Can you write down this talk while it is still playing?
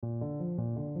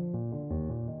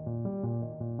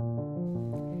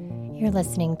You're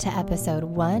listening to episode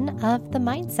 1 of The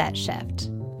Mindset Shift.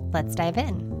 Let's dive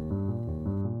in.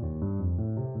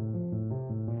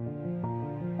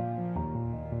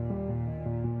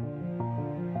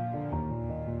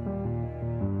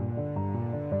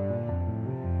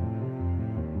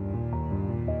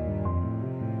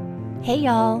 Hey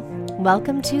y'all,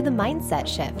 welcome to The Mindset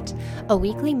Shift, a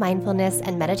weekly mindfulness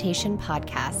and meditation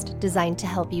podcast designed to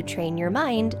help you train your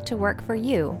mind to work for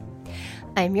you.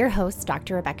 I'm your host,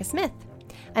 Dr. Rebecca Smith.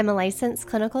 I'm a licensed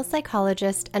clinical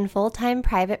psychologist and full-time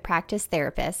private practice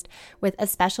therapist with a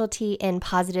specialty in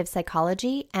positive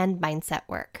psychology and mindset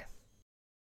work.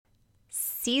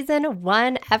 Season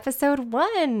 1, Episode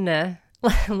 1.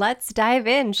 Let's dive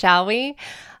in, shall we?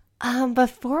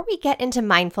 Before we get into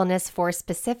mindfulness for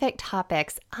specific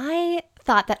topics, I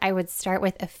thought that I would start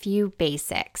with a few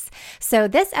basics. So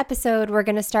this episode, we're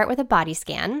going to start with a body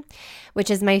scan, which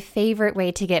is my favorite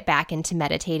way to get back into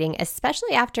meditating,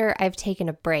 especially after I've taken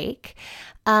a break.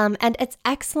 And it's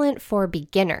excellent for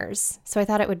beginners. So I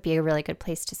thought it would be a really good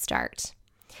place to start.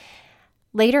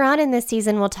 Later on in this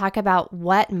season, we'll talk about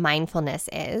what mindfulness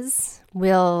is.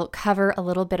 We'll cover a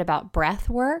little bit about breath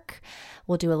work.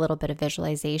 We'll do a little bit of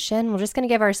visualization. We're just going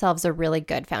to give ourselves a really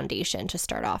good foundation to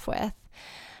start off with.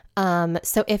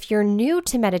 So if you're new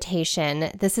to meditation,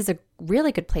 this is a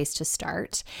really good place to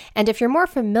start. And if you're more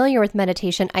familiar with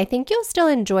meditation, I think you'll still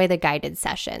enjoy the guided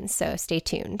session. So stay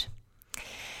tuned.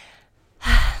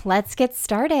 Let's get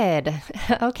started.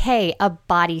 Okay, a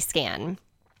body scan.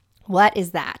 What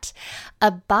is that?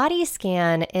 A body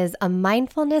scan is a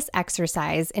mindfulness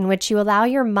exercise in which you allow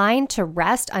your mind to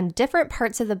rest on different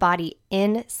parts of the body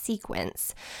in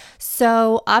sequence.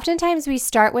 So oftentimes we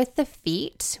start with the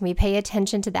feet. We pay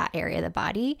attention to that area of the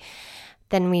body.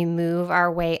 Then we move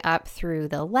our way up through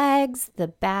the legs, the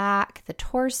back, the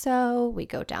torso. We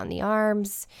go down the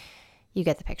arms. You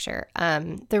get the picture.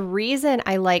 The reason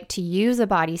I like to use a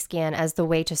body scan as the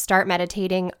way to start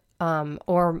meditating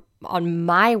or on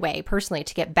my way personally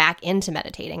to get back into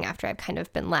meditating after I've kind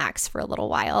of been lax for a little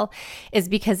while is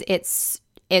because it's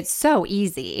so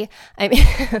easy.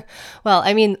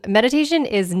 I mean, meditation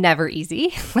is never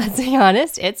easy. Let's be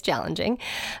honest. It's challenging.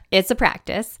 It's a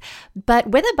practice. But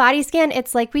with a body scan,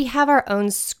 it's like we have our own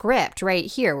script right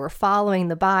here. We're following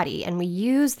the body and we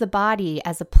use the body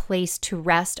as a place to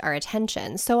rest our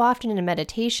attention. So often in a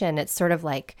meditation, it's sort of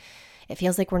like, it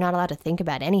feels like we're not allowed to think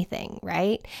about anything,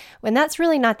 right? When that's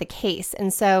really not the case.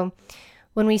 And so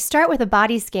when we start with a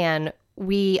body scan,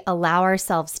 we allow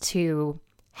ourselves to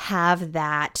have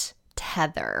that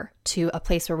tether to a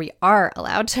place where we are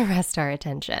allowed to rest our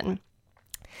attention.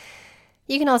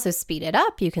 You can also speed it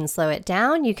up. You can slow it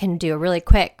down. You can do a really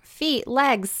quick feet,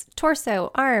 legs,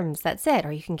 torso, arms. That's it.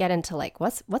 Or you can get into like,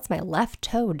 what's my left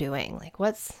toe doing? Like,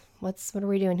 what are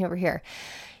we doing over here?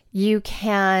 You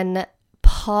can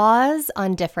pause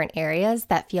on different areas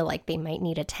that feel like they might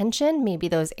need attention. Maybe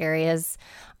those areas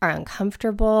are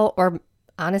uncomfortable, or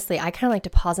honestly, I kind of like to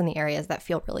pause on the areas that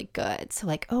feel really good. So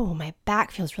like, oh, my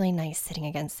back feels really nice sitting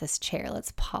against this chair.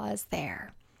 Let's pause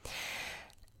there.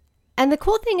 And the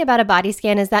cool thing about a body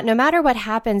scan is that no matter what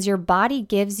happens, your body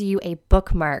gives you a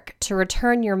bookmark to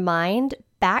return your mind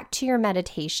back to your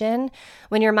meditation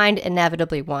when your mind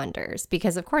inevitably wanders,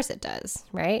 because of course it does,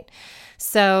 right?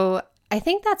 So I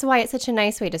think that's why it's such a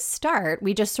nice way to start.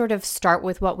 We just sort of start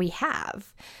with what we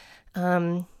have.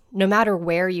 No matter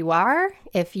where you are,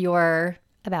 if you're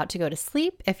about to go to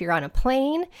sleep, if you're on a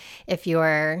plane, if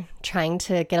you're trying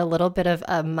to get a little bit of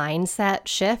a mindset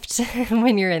shift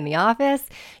when you're in the office,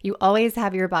 you always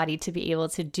have your body to be able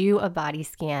to do a body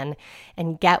scan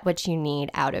and get what you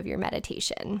need out of your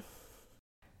meditation.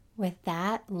 With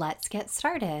that, let's get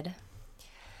started.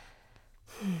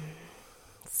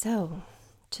 So,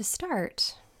 to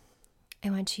start, I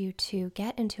want you to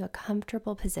get into a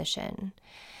comfortable position.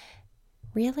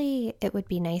 Really, it would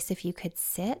be nice if you could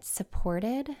sit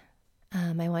supported.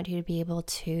 I want you to be able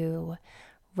to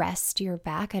rest your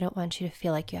back. I don't want you to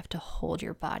feel like you have to hold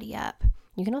your body up.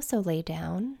 You can also lay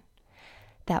down.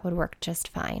 That would work just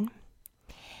fine.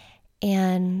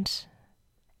 And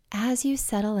as you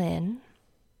settle in,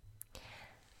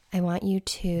 I want you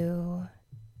to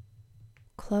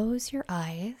close your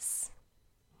eyes.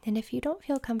 And if you don't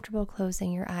feel comfortable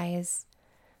closing your eyes,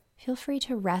 feel free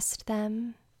to rest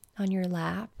them on your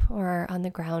lap or on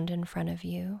the ground in front of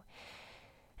you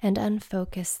and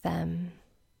unfocus them.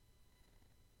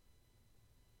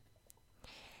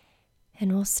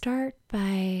 And we'll start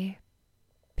by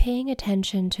paying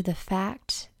attention to the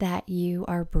fact that you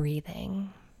are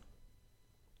breathing.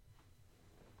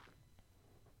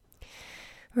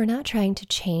 We're not trying to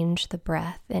change the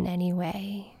breath in any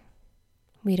way.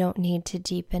 We don't need to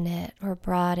deepen it or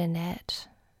broaden it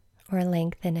or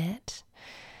lengthen it.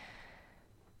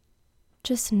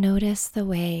 Just notice the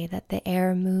way that the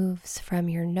air moves from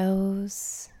your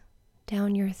nose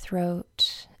down your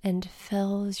throat and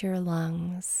fills your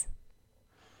lungs,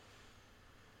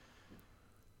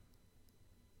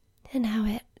 and how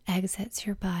it exits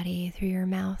your body through your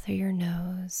mouth or your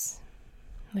nose,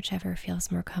 whichever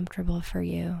feels more comfortable for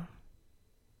you.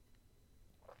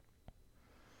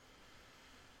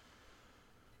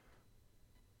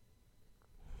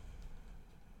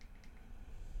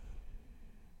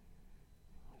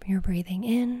 You're breathing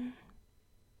in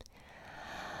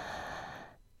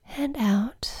and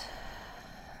out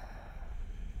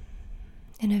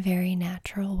in a very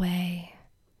natural way,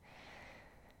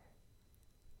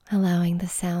 allowing the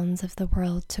sounds of the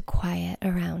world to quiet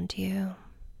around you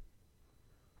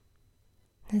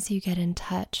as you get in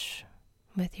touch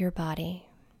with your body.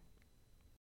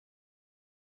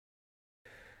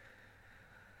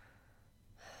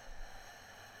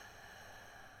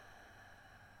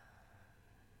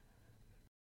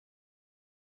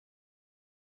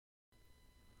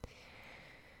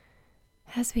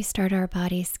 As we start our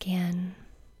body scan,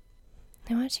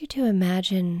 I want you to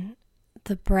imagine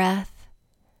the breath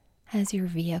as your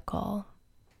vehicle.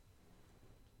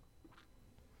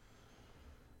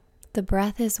 The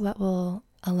breath is what will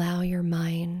allow your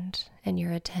mind and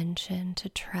your attention to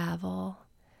travel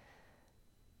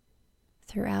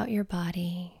throughout your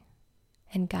body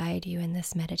and guide you in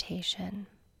this meditation.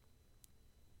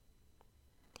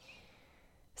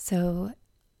 So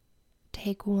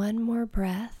take one more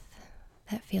breath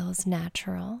that feels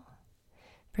natural,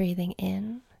 breathing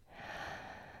in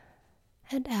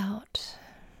and out.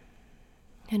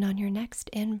 And on your next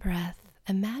in-breath,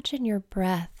 imagine your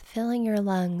breath filling your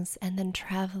lungs and then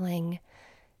traveling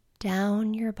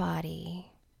down your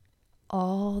body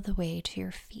all the way to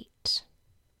your feet.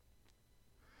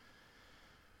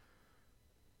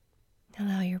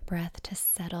 Allow your breath to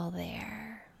settle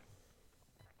there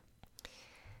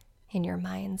in your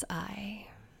mind's eye.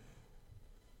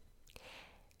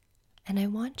 And I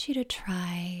want you to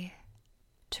try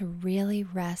to really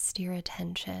rest your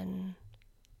attention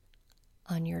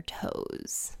on your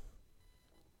toes.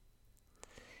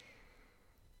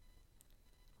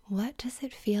 What does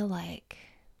it feel like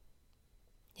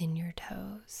in your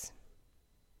toes?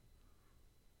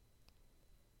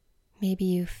 Maybe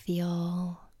you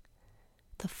feel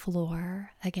the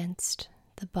floor against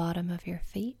the bottom of your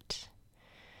feet.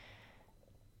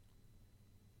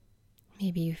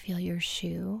 Maybe you feel your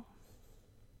shoe.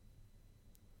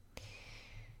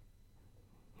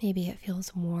 Maybe it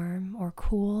feels warm or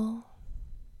cool.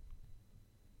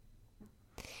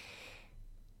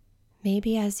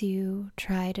 Maybe as you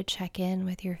try to check in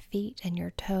with your feet and your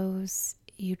toes,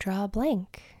 you draw a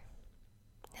blank,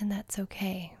 and that's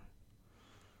okay.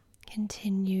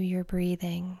 Continue your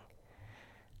breathing,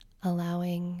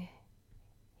 allowing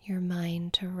your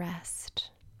mind to rest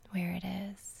where it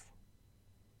is.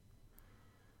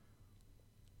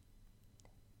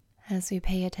 As we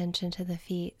pay attention to the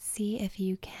feet, see if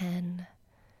you can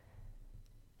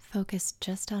focus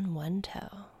just on one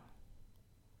toe.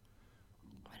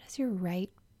 What does your right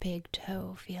big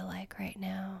toe feel like right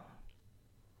now?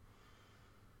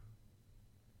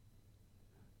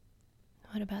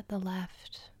 What about the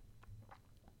left?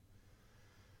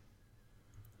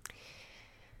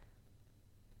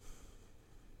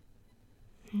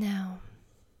 Now,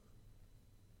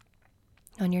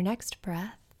 on your next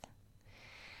breath,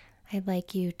 I'd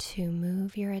like you to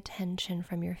move your attention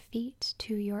from your feet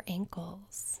to your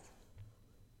ankles.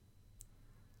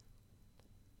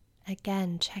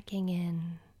 Again, checking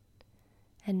in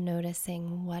and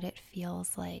noticing what it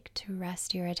feels like to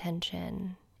rest your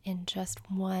attention in just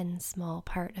one small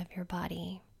part of your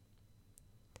body.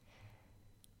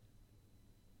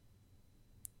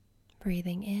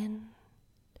 Breathing in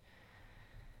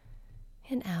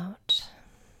and out.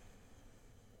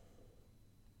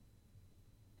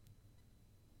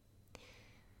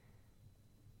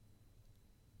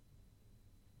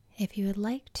 If you would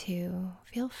like to,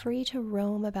 feel free to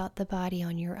roam about the body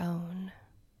on your own.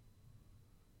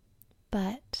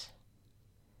 But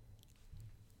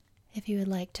if you would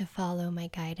like to follow my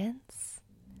guidance,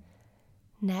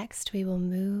 next we will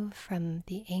move from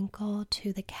the ankle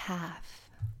to the calf.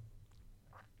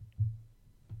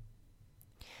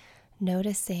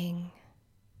 Noticing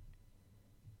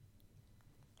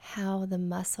how the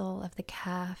muscle of the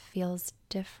calf feels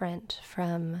different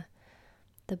from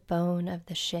the bone of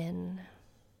the shin.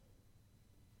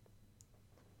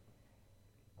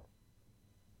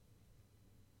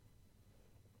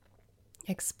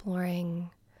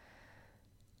 Exploring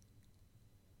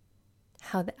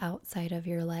how the outside of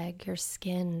your leg, your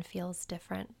skin feels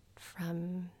different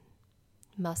from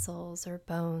muscles or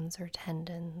bones or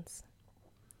tendons.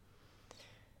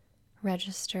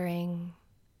 Registering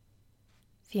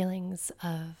feelings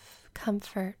of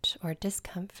comfort or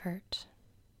discomfort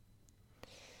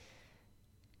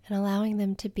and allowing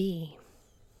them to be.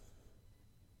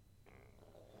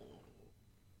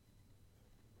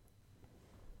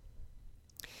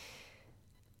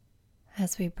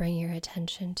 As we bring your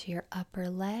attention to your upper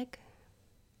leg,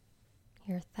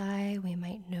 your thigh, we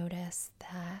might notice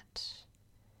that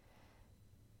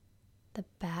the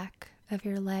back of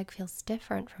your leg feels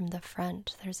different from the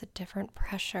front. There's a different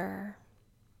pressure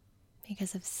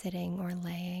because of sitting or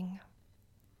laying.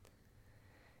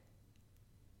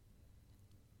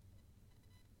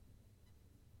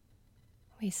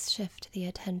 We shift the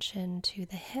attention to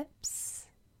the hips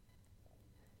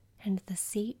and the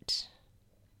seat.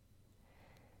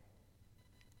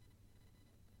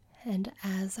 And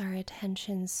as our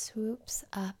attention swoops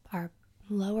up our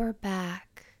lower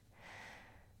back,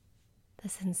 the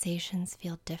sensations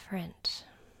feel different.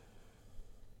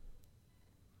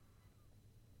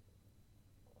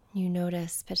 You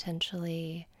notice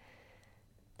potentially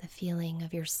the feeling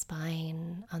of your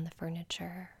spine on the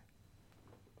furniture,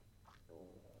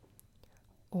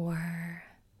 or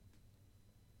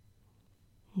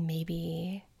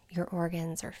maybe your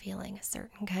organs are feeling a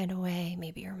certain kind of way.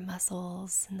 Maybe your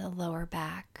muscles in the lower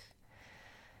back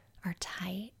are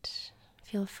tight.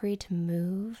 Feel free to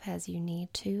move as you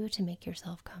need to make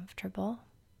yourself comfortable.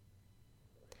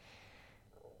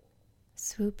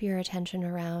 Swoop your attention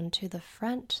around to the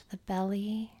front, the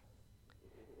belly.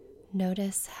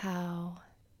 Notice how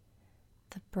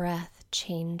the breath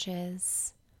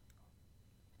changes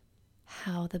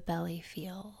how the belly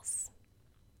feels.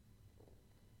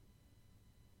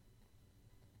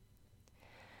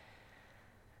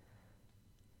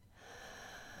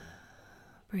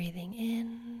 Breathing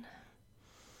in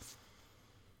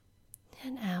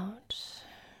and out.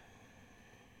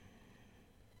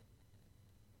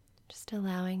 Just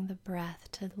allowing the breath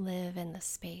to live in the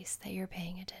space that you're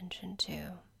paying attention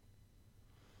to.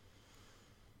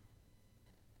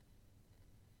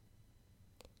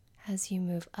 As you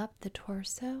move up the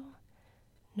torso,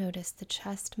 notice the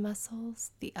chest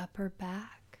muscles, the upper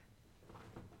back.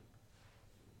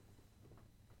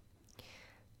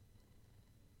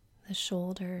 The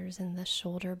shoulders and the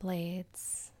shoulder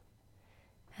blades,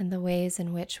 and the ways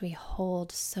in which we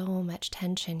hold so much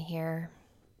tension here.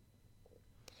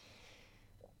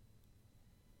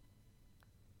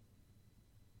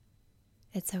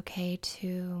 It's okay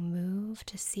to move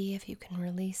to see if you can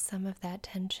release some of that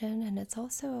tension, and it's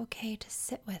also okay to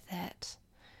sit with it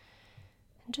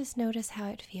and just notice how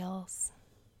it feels.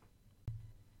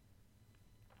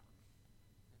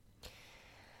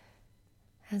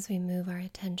 As we move our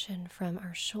attention from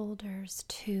our shoulders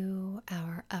to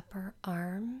our upper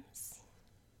arms,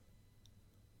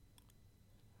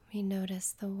 we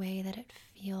notice the way that it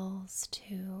feels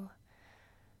to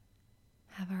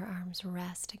have our arms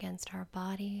rest against our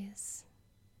bodies,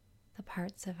 the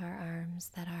parts of our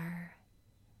arms that are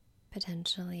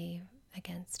potentially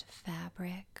against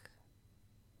fabric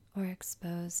or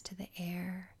exposed to the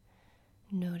air,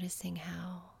 noticing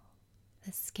how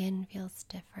the skin feels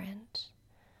different.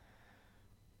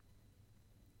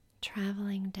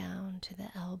 Traveling down to the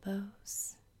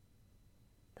elbows,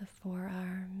 the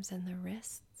forearms and the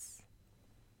wrists.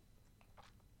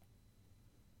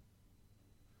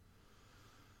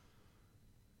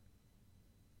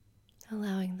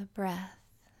 Allowing the breath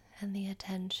and the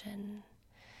attention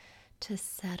to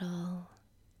settle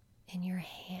in your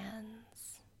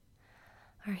hands.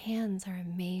 Our hands are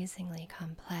amazingly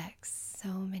complex, so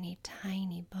many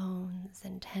tiny bones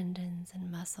and tendons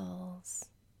and muscles.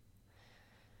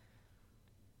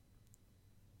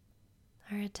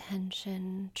 Our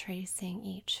attention tracing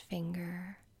each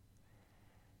finger,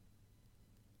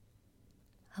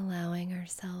 allowing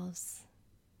ourselves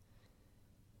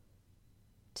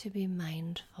to be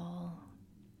mindful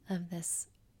of this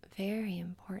very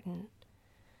important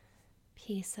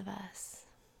piece of us.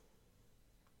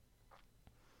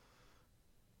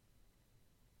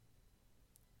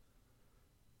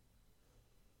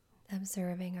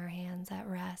 Observing our hands at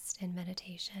rest in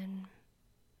meditation.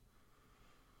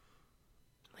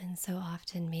 And so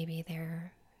often maybe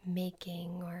they're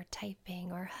making or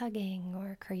typing or hugging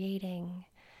or creating,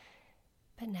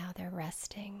 but now they're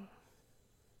resting.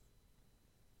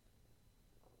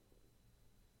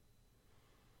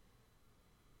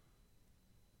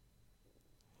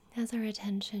 As our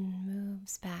attention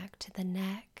moves back to the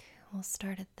neck, we'll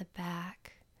start at the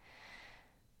back,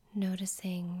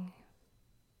 noticing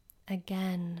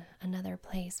Again, another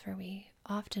place where we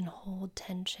often hold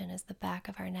tension is the back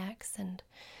of our necks, and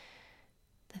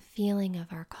the feeling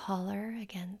of our collar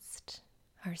against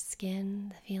our skin,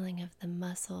 the feeling of the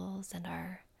muscles and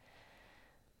our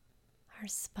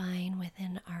spine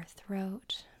within our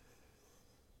throat.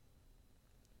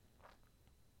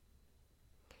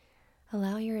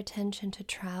 Allow your attention to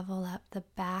travel up the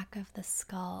back of the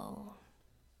skull.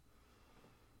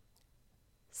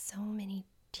 So many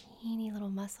teeny little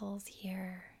muscles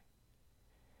here.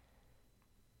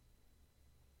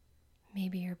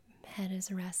 Maybe your head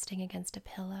is resting against a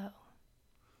pillow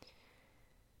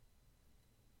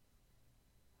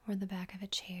or the back of a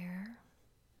chair.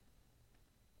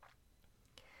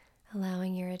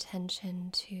 Allowing your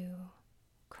attention to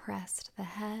crest the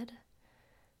head,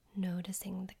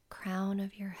 noticing the crown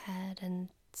of your head and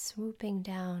swooping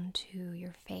down to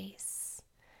your face,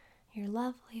 your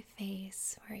lovely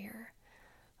face where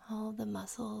all the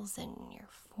muscles in your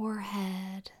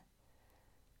forehead.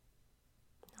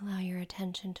 Allow your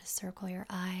attention to circle your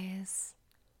eyes.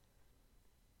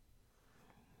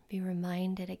 Be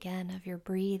reminded again of your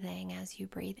breathing as you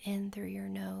breathe in through your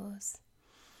nose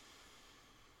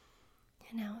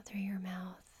and out through your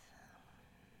mouth.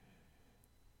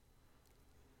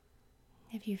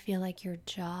 If you feel like your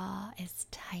jaw is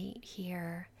tight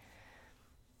here,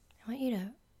 I want you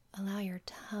to allow your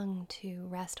tongue to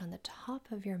rest on the top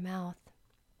of your mouth.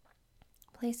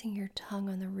 Placing your tongue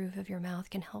on the roof of your mouth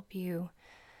can help you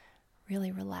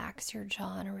really relax your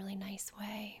jaw in a really nice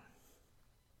way.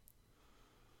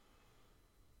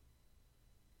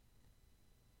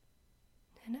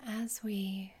 And as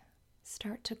we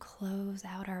start to close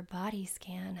out our body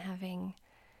scan, having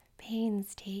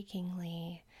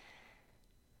painstakingly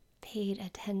paid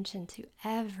attention to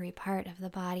every part of the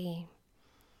body,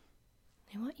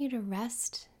 I want you to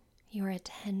rest your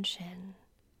attention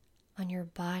on your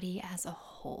body as a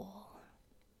whole.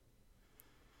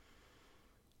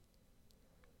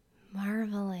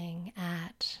 Marveling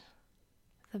at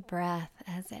the breath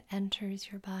as it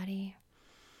enters your body.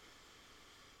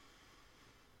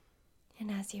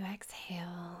 And as you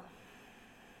exhale,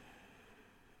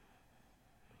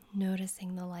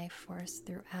 noticing the life force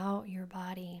throughout your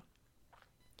body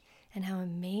and how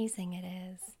amazing it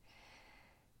is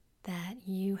that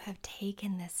you have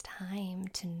taken this time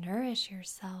to nourish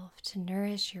yourself, to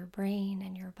nourish your brain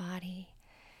and your body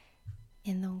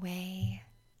in the way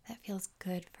that feels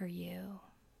good for you.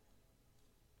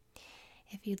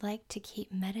 If you'd like to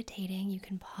keep meditating, you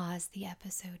can pause the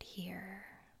episode here.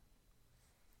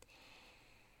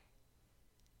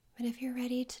 But if you're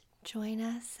ready to join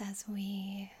us as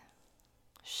we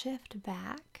shift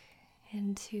back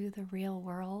into the real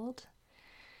world,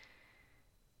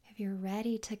 if you're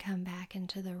ready to come back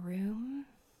into the room,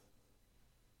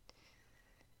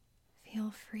 feel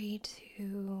free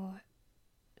to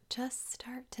just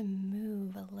start to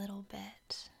move a little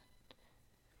bit.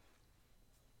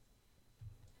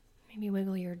 Maybe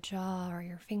wiggle your jaw or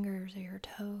your fingers or your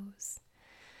toes.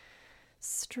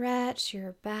 Stretch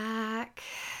your back.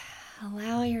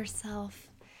 Allow yourself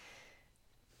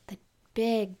the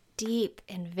big, deep,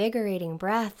 invigorating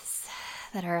breaths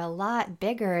that are a lot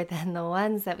bigger than the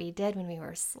ones that we did when we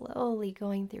were slowly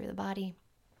going through the body.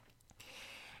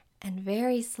 And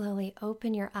very slowly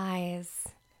open your eyes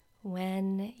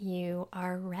when you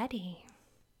are ready.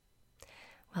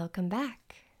 Welcome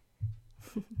back.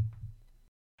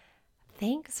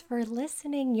 Thanks for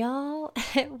listening, y'all.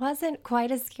 It wasn't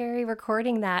quite as scary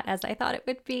recording that as I thought it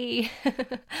would be.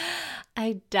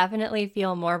 I definitely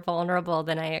feel more vulnerable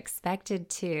than I expected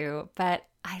to, but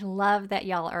I love that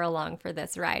y'all are along for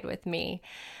this ride with me.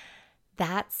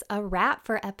 That's a wrap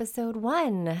for episode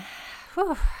 1.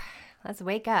 Whew, let's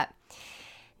wake up.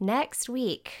 Next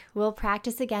week, we'll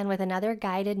practice again with another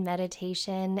guided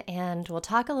meditation, and we'll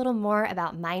talk a little more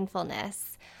about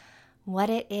mindfulness.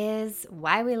 What it is,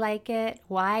 why we like it,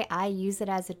 why I use it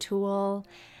as a tool,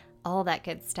 all that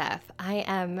good stuff. I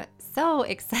am so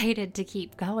excited to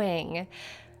keep going.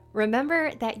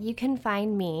 Remember that you can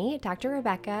find me, Dr.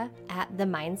 Rebecca, at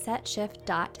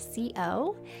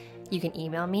themindsetshift.co. You can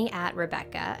email me at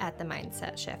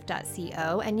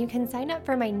rebecca@themindsetshift.co, and you can sign up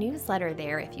for my newsletter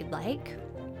there if you'd like.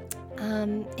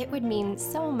 It would mean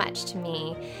so much to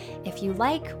me if you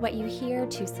like what you hear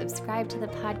to subscribe to the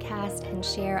podcast and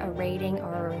share a rating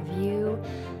or a review,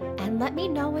 and let me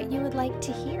know what you would like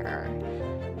to hear.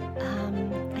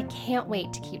 I can't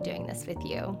wait to keep doing this with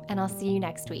you, and I'll see you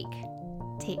next week.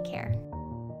 Take care.